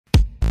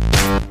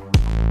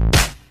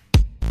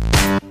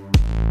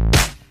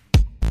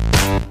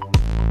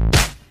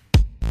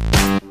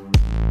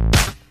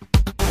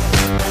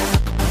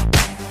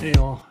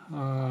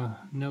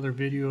another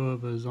video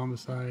of a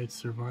Zombicide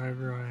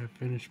survivor I have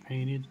finished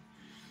painted.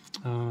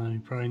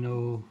 You probably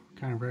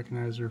kind of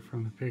recognize her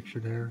from the picture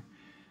there.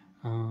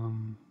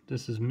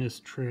 This is Miss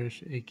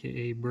Trish,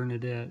 aka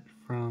Bernadette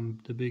from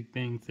The Big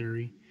Bang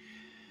Theory.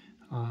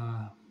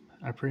 I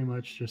pretty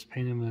much just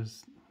paint him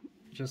as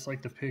just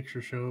like the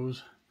picture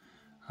shows.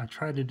 I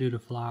tried to do the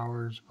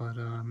flowers, but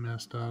I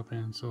messed up,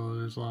 and so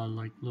there's a lot of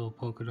like little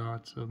polka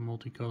dots of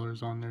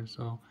multicolors on there,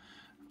 so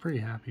I'm pretty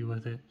happy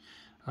with it.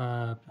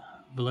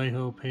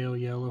 Vallejo pale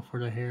yellow for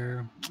the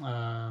hair,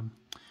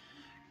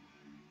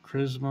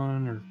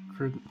 Crimson or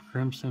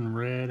crimson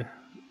red,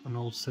 an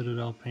old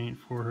Citadel paint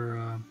for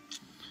her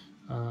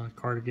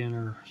cardigan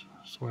or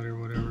sweater,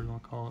 whatever you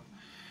want to call it.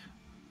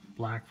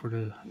 Black for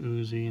the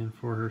Uzi and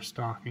for her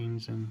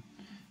stockings and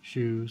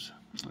shoes.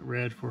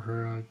 Red for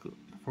her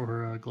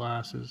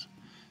glasses.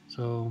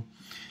 So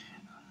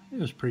it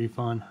was pretty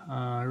fun.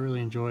 I really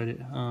enjoyed it.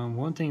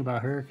 One thing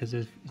about her, because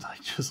it's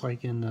like just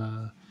like in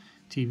the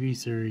TV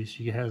series,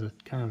 she has a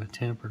kind of a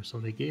temper, so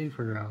they gave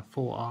her a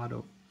full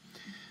auto,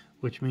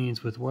 which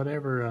means with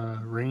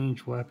whatever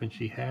ranged weapon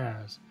she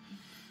has,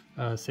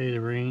 say the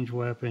ranged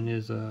weapon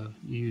is you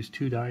use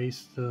 2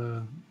 dice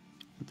to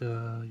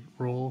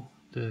roll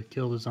to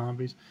kill the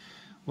zombies.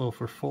 Well,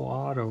 for full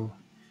auto,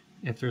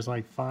 if there's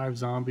like 5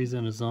 zombies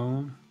in a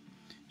zone,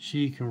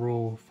 she can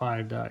roll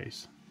 5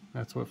 dice.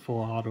 That's what full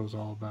auto is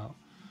all about.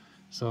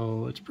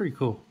 So it's pretty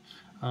cool.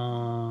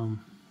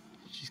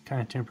 She's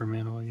kind of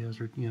temperamental, I guess,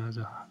 or has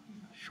a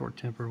short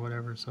temper or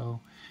whatever.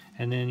 So,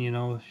 and then she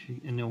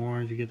in the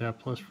orange you get that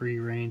plus free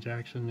range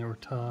action. They were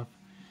tough,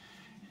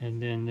 and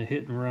then the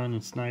hit and run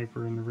and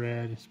sniper in the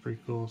red is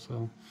pretty cool.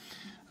 So,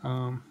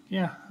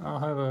 yeah, I'll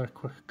have a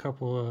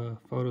couple of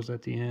photos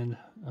at the end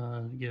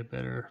to get a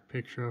better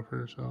picture of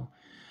her. So,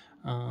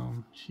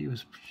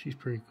 she's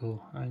pretty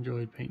cool. I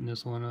enjoyed painting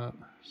this one up.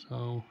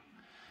 So,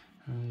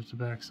 there's the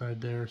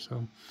backside there.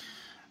 So,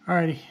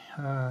 alrighty,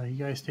 you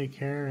guys take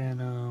care,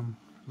 and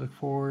look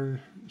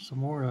forward to some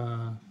more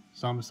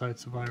Zombicide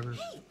survivors.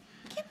 Hey,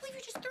 I can't believe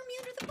you just threw me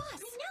under the bus. I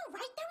know,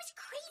 right? That was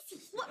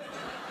crazy. What? Do you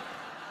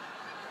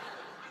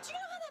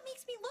know how that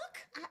makes me look?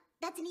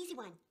 That's an easy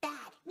one.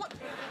 Bad. What?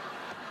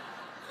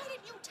 Why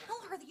didn't you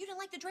tell her that you didn't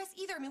like the dress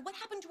either? I mean, what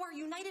happened to our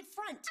united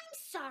front? I'm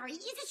sorry. Is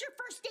this your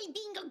first day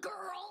being a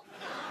girl?